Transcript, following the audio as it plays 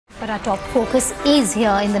our top focus is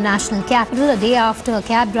here in the national capital. A day after a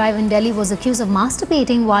cab driver in Delhi was accused of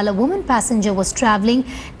masturbating while a woman passenger was travelling,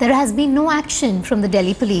 there has been no action from the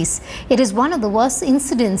Delhi police. It is one of the worst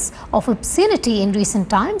incidents of obscenity in recent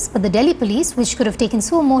times, but the Delhi police, which could have taken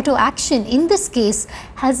suo motu action in this case,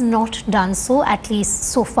 has not done so, at least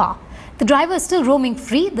so far. The driver is still roaming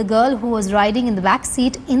free. The girl who was riding in the back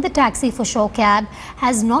seat in the Taxi for Show cab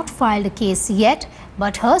has not filed a case yet,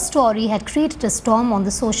 but her story had created a storm on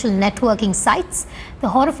the social networking sites. The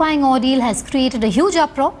horrifying ordeal has created a huge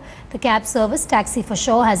uproar. The cab service Taxi for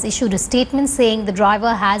Show has issued a statement saying the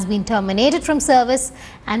driver has been terminated from service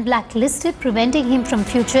and blacklisted, preventing him from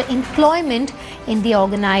future employment in the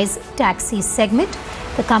organized taxi segment.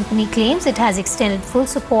 The company claims it has extended full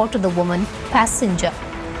support to the woman passenger.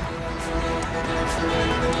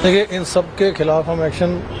 देखिए, इन सब के खिलाफ हम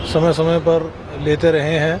action समय समय पर लेते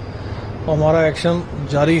रहे हैं और हमारा एक्शन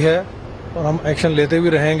जारी है और हम एक्शन लेते भी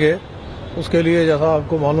रहेंगे। उसके लिए जैसा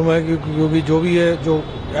आपको मालूम है क्योंकि जो भी है जो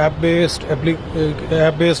ऐप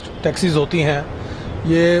बेस्ड टैक्सीज होती हैं,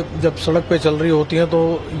 ये जब सड़क पे चल रही होती हैं तो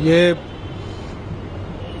ये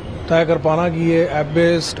तय कर पाना कि ये ऐप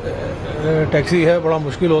बेस्ड टैक्सी है बड़ा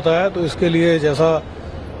मुश्किल होता है। तो इसके लिए जैसा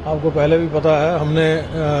आपको पहले भी पता है, हमने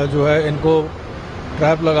जो है इनको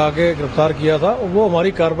ट्रैप लगा के गिरफ्तार किया था। वो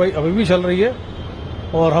हमारी कार्रवाई अभी भी चल रही है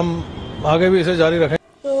और हम आगे भी इसे जारी रखें।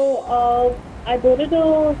 So I boarded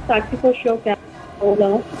a Taxi for Show cab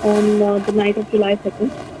Ola on the night of July 2nd,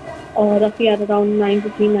 roughly at around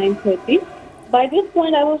 9:15, 9:30. By this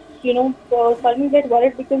point, I was, starting to get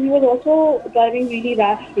worried because he was also driving really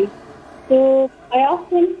rashly. So I asked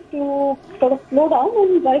him to sort of slow down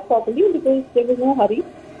and drive properly because there was no hurry.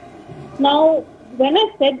 Now, when I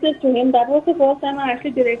said this to him, that was the first time I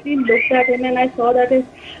actually directly looked at him and I saw that his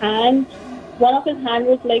hand, one of his hand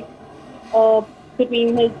was like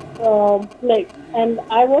between his legs, and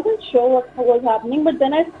I wasn't sure what was happening, but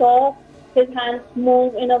then I saw his hands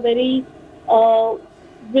move in a very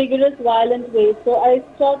vigorous, violent way. So I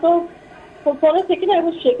sort of, for a second I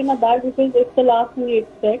was shaken aback because it's the last thing you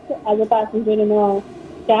expect as a passenger in a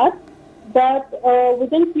cab. But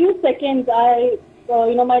within few seconds,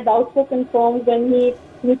 my doubts were confirmed when he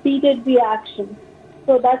repeated the action.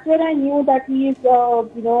 So that's when I knew that he is,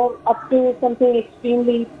 up to something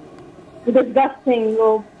extremely disgusting,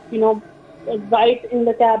 or, right in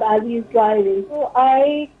the cab as he is driving. So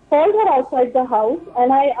I called her outside the house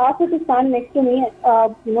and I asked her to stand next to me,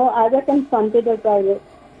 as I confronted the driver.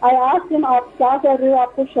 I asked him, "Aap kya kar rahe ho?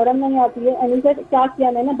 Aapko sharam nahi aati hai?" And he said, "Kya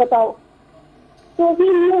kiya maine? Batao." So he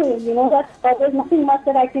knew, that there's nothing much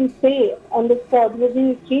that I can say on the spot. He was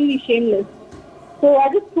being extremely shameless. So I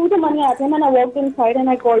just threw the money at him and I walked inside and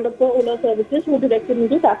I called up the Ola services who directed me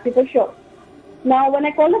to Taxi for Show. Now, when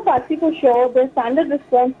I called the Taxi for Show, the standard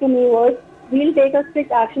response to me was, "We'll take a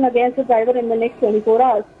strict action against the driver in the next 24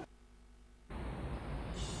 hours.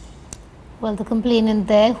 Well, the complainant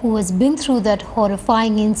there, who has been through that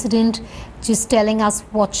horrifying incident, just telling us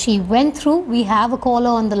what she went through. We have a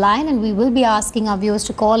caller on the line and we will be asking our viewers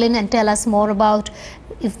to call in and tell us more about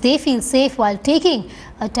if they feel safe while taking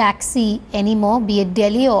a taxi anymore, be it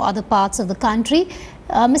Delhi or other parts of the country.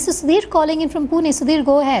 Mr. Sudhir calling in from Pune. Sudhir,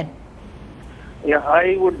 go ahead. Yeah,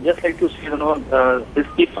 I would just like to say, this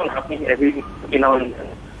keeps on happening every,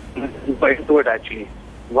 into it actually.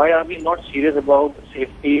 Why are we not serious about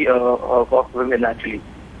safety of women actually?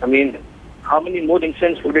 I mean, how many more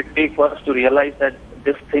incidents would it take for us to realize that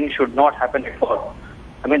this thing should not happen at all?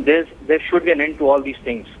 I mean, there should be an end to all these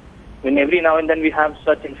things. I mean, every now and then we have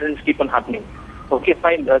such incidents keep on happening. Okay,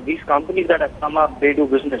 fine, these companies that have come up, they do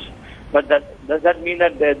business. But does that mean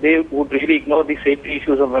that they would really ignore the safety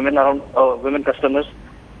issues of women around women customers?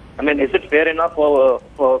 I mean, is it fair enough for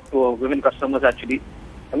women customers actually?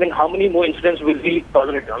 I mean, how many more incidents will we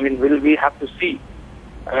tolerate? I mean, will we have to see?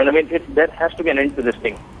 And I mean, there has to be an end to this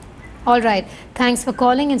thing. All right. Thanks for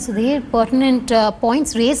calling in, Sudhir. Pertinent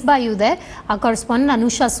points raised by you there. Our correspondent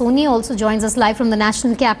Anusha Soni also joins us live from the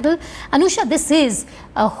national capital. Anusha, this is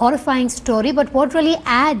a horrifying story, but what really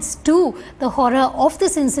adds to the horror of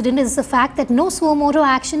this incident is the fact that no suo motu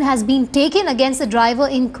action has been taken against the driver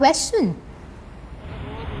in question.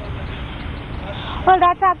 Well,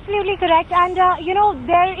 that's absolutely correct. And,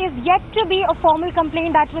 there is yet to be a formal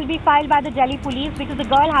complaint that will be filed by the Delhi police because the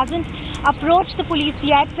girl hasn't approached the police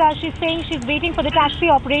yet. She's saying she's waiting for the taxi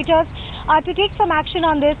operators to take some action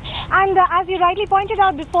on this. And as you rightly pointed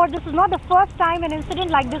out before, this is not the first time an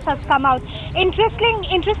incident like this has come out.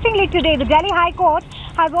 Interestingly today, the Delhi High Court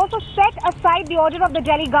has also set aside the order of the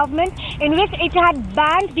Delhi government in which it had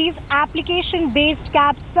banned these application-based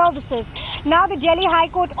cab services. Now the Delhi High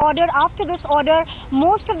Court ordered, after this order,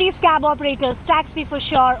 most of these cab operators, Taxi for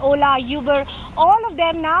Sure, Ola, Uber, all of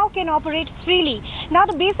them now can operate freely. Now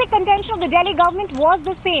the basic contention of the Delhi government was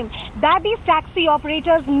the same, that these taxi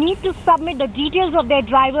operators need to submit the details of their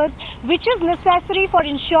drivers, which is necessary for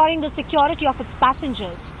ensuring the security of its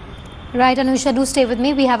passengers. Right, Anusha, do stay with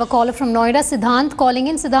me. We have a caller from Noida, Siddhant calling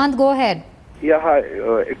in. Siddhant, go ahead. Yeah, hi.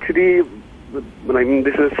 Actually, I mean,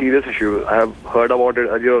 this is a serious issue. I have heard about it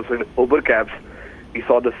earlier also in Uber cabs. We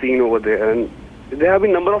saw the scene over there, and there have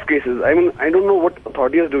been a number of cases. I mean, I don't know what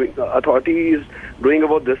authority is doing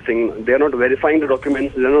about this thing. They are not verifying the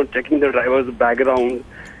documents. They are not checking the driver's background.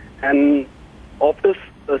 And after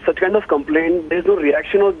such kind of complaint, there is no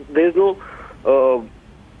reaction or there is no...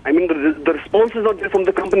 I mean, the response is not there from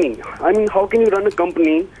the company. I mean, how can you run a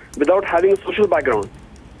company without having a social background?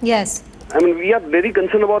 Yes. I mean, we are very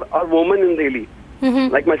concerned about our women in Delhi.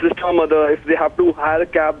 Like my sister or mother, if they have to hire a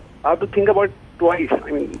cab, I have to think about it twice. I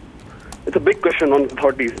mean, it's a big question on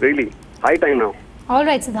authorities, really. High time now. All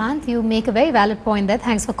right, Siddhant, you make a very valid point there.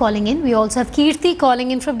 Thanks for calling in. We also have Kirti calling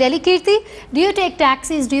in from Delhi. Kirti, do you take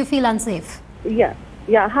taxis? Do you feel unsafe? Yeah.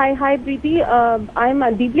 Yeah, hi Preeti.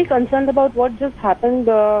 I'm deeply concerned about what just happened,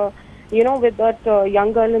 with that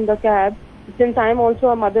young girl in the cab, since I'm also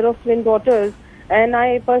a mother of twin daughters. And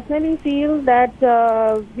I personally feel that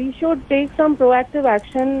we should take some proactive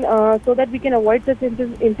action so that we can avoid such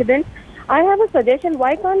incidents. I have a suggestion.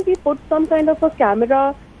 Why can't we put some kind of a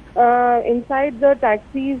camera inside the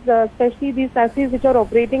taxis, especially these taxis which are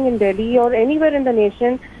operating in Delhi or anywhere in the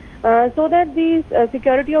nation, so that the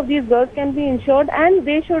security of these girls can be ensured, and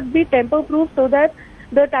they should be tamper-proof so that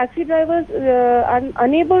the taxi drivers are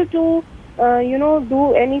unable to,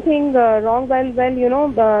 do anything wrong while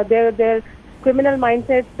their criminal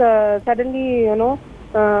mindsets suddenly,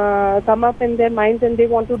 come up in their minds and they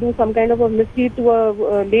want to do some kind of a misdeed to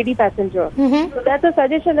a lady passenger. So that's a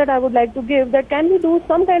suggestion that I would like to give, that can we do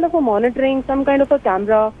some kind of a monitoring, some kind of a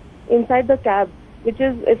camera inside the cab, which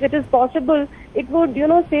is, if it is possible, it would,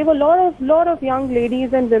 save a lot of young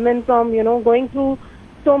ladies and women from, going through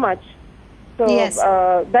so much. So yes.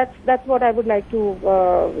 That's what I would like to,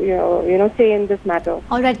 say in this matter.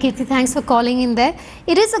 All right, Kirti, thanks for calling in there.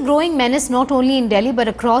 It is a growing menace not only in Delhi but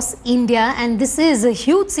across India, and this is a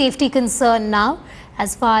huge safety concern now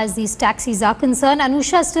as far as these taxis are concerned.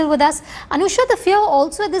 Anusha is still with us. Anusha, the fear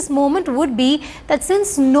also at this moment would be that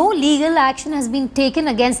since no legal action has been taken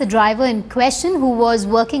against the driver in question who was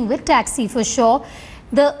working with Taxi for Sure,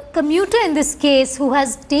 the commuter in this case who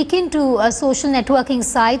has taken to social networking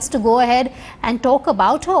sites to go ahead and talk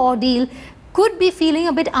about her ordeal could be feeling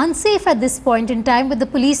a bit unsafe at this point in time with the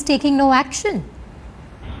police taking no action.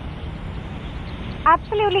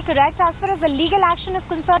 Absolutely correct. As far as the legal action is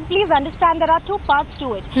concerned, please understand there are two parts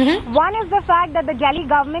to it. One is the fact that the Delhi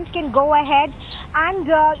government can go ahead and,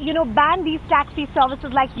 ban these taxi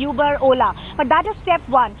services like Uber, Ola. But that is step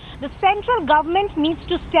one. The central government needs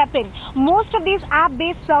to step in. Most of these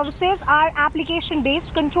app-based services are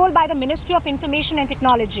application-based, controlled by the Ministry of Information and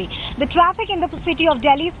Technology. The traffic in the city of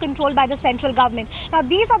Delhi is controlled by the central government. Now,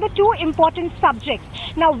 these are the two important subjects.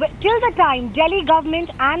 Now, till the time Delhi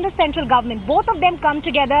government and the central government, both of them come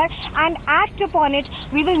together and act upon it,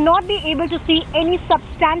 we will not be able to see any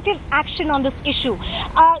substantive action on this issue.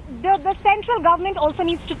 The central government also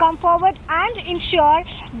needs to come forward and ensure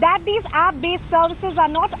that these app-based services are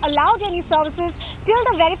not allowed any services till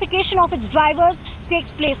the verification of its drivers takes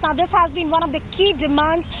place. Now, this has been one of the key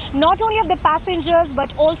demands, not only of the passengers,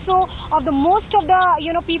 but also of the most of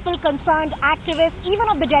the, people concerned, activists, even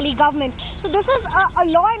of the Delhi government. So this is a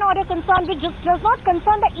law and order concern which just does not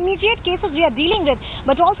concern the immediate cases we are dealing with,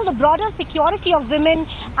 but also the broader security of women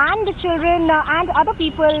and the children and other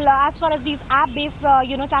people as far as these app-based,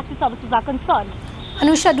 taxi services are concerned.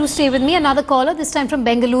 Anusha, do stay with me. Another caller, this time from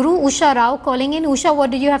Bengaluru, Usha Rao calling in. Usha,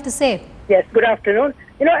 what did you have to say? Yes, good afternoon.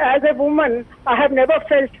 As a woman, I have never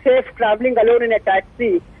felt safe traveling alone in a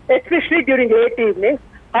taxi, especially during late evenings.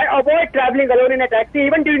 I avoid traveling alone in a taxi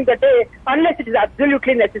even during the day unless it is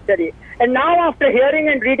absolutely necessary. And now, after hearing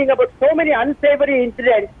and reading about so many unsavory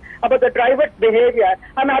incidents about the driver's behavior,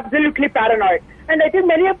 I'm absolutely paranoid. And I think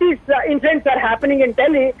many of these incidents are happening in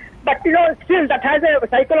Delhi, but still that has a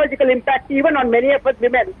psychological impact even on many of us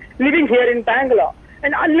women living here in Bangalore.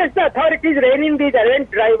 And unless the authorities rein in these errant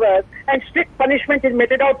drivers and strict punishment is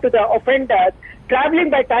meted out to the offenders, traveling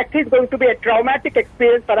by taxi is going to be a traumatic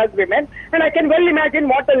experience for us women. And I can well imagine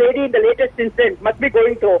what the lady in the latest incident must be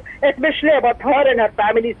going through, especially about her and her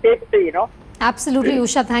family's safety, Absolutely,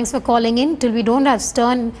 Usha. Thanks for calling in. Till we don't have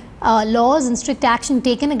stern laws and strict action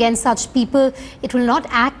taken against such people, it will not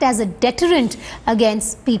act as a deterrent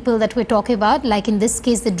against people that we're talking about, like in this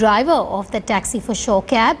case, the driver of the Taxi for Sure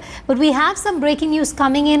cab. But we have some breaking news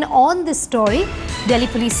coming in on this story. Delhi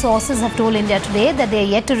police sources have told India Today that they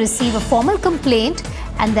are yet to receive a formal complaint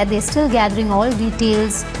and that they're still gathering all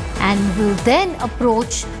details and will then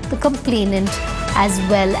approach the complainant as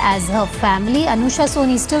well as her family. Anusha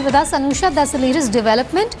Soni is still with us. Anusha, that's the latest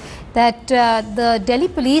development, that the Delhi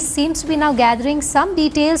police seems to be now gathering some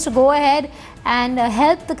details to go ahead and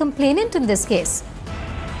help the complainant in this case.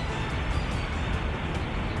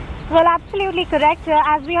 Well, absolutely correct.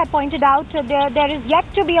 As we had pointed out, there is yet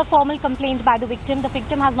to be a formal complaint by the victim. The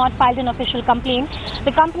victim has not filed an official complaint.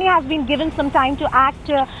 The company has been given some time to act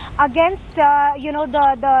against,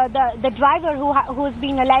 the driver who is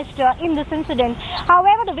being alleged in this incident.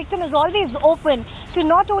 However, the victim is always open to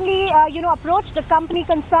not only, approach the company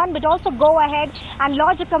concerned, but also go ahead and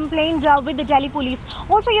lodge a complaint with the Delhi police.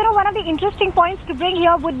 Also, one of the interesting points to bring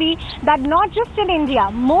here would be that not just in India,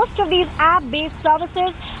 most of these app-based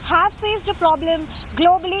services have faced a problem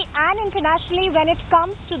globally and internationally when it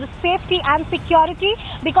comes to the safety and security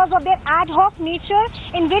because of their ad hoc nature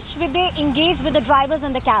in which they engage with the drivers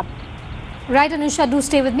and the cabs. Right, Anusha, do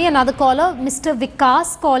stay with me. Another caller, Mr.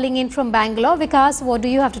 Vikas, calling in from Bangalore. Vikas, what do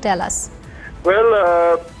you have to tell us?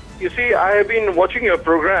 Well, you see, I have been watching your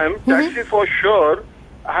program. Taxi for Sure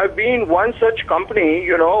have been one such company,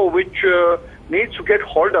 which needs to get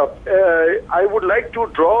hauled up. I would like to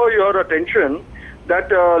draw your attention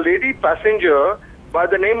that a lady passenger by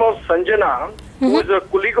the name of Sanjana, who is a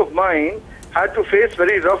colleague of mine, had to face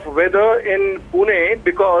very rough weather in Pune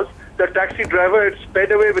because the taxi driver had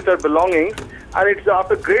sped away with her belongings, and it's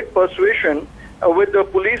after great persuasion with the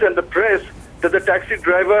police and the press that the taxi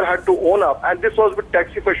driver had to own up, and this was with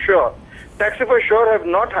Taxi for Sure. Taxi for Sure have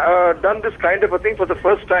not done this kind of a thing for the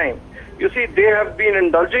first time. You see, they have been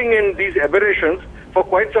indulging in these aberrations for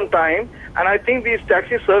quite some time, and I think these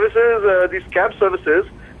taxi services, these cab services,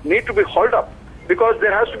 need to be hauled up because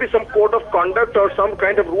there has to be some code of conduct or some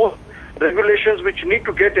kind of rules, regulations which need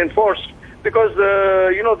to get enforced because,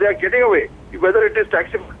 they are getting away, whether it is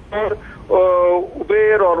Taxi or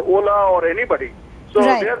Uber or Ola or anybody. So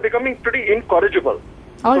they are becoming pretty incorrigible.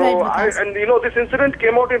 This incident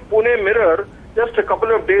came out in Pune Mirror just a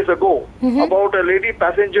couple of days ago about a lady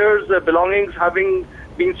passenger's belongings having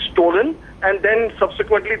been stolen, and then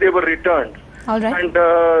subsequently they were returned. And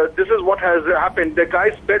this is what has happened. The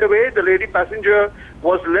guy sped away. The lady passenger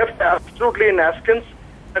was left absolutely in askance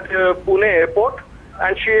at Pune airport,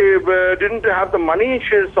 and she didn't have the money.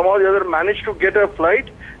 She somehow or the other managed to get a flight.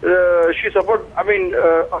 She suffered,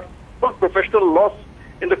 a professional loss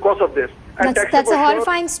in the course of this. And that's a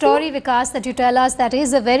horrifying story, Vikas, that you tell us. That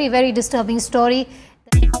is a very, very disturbing story.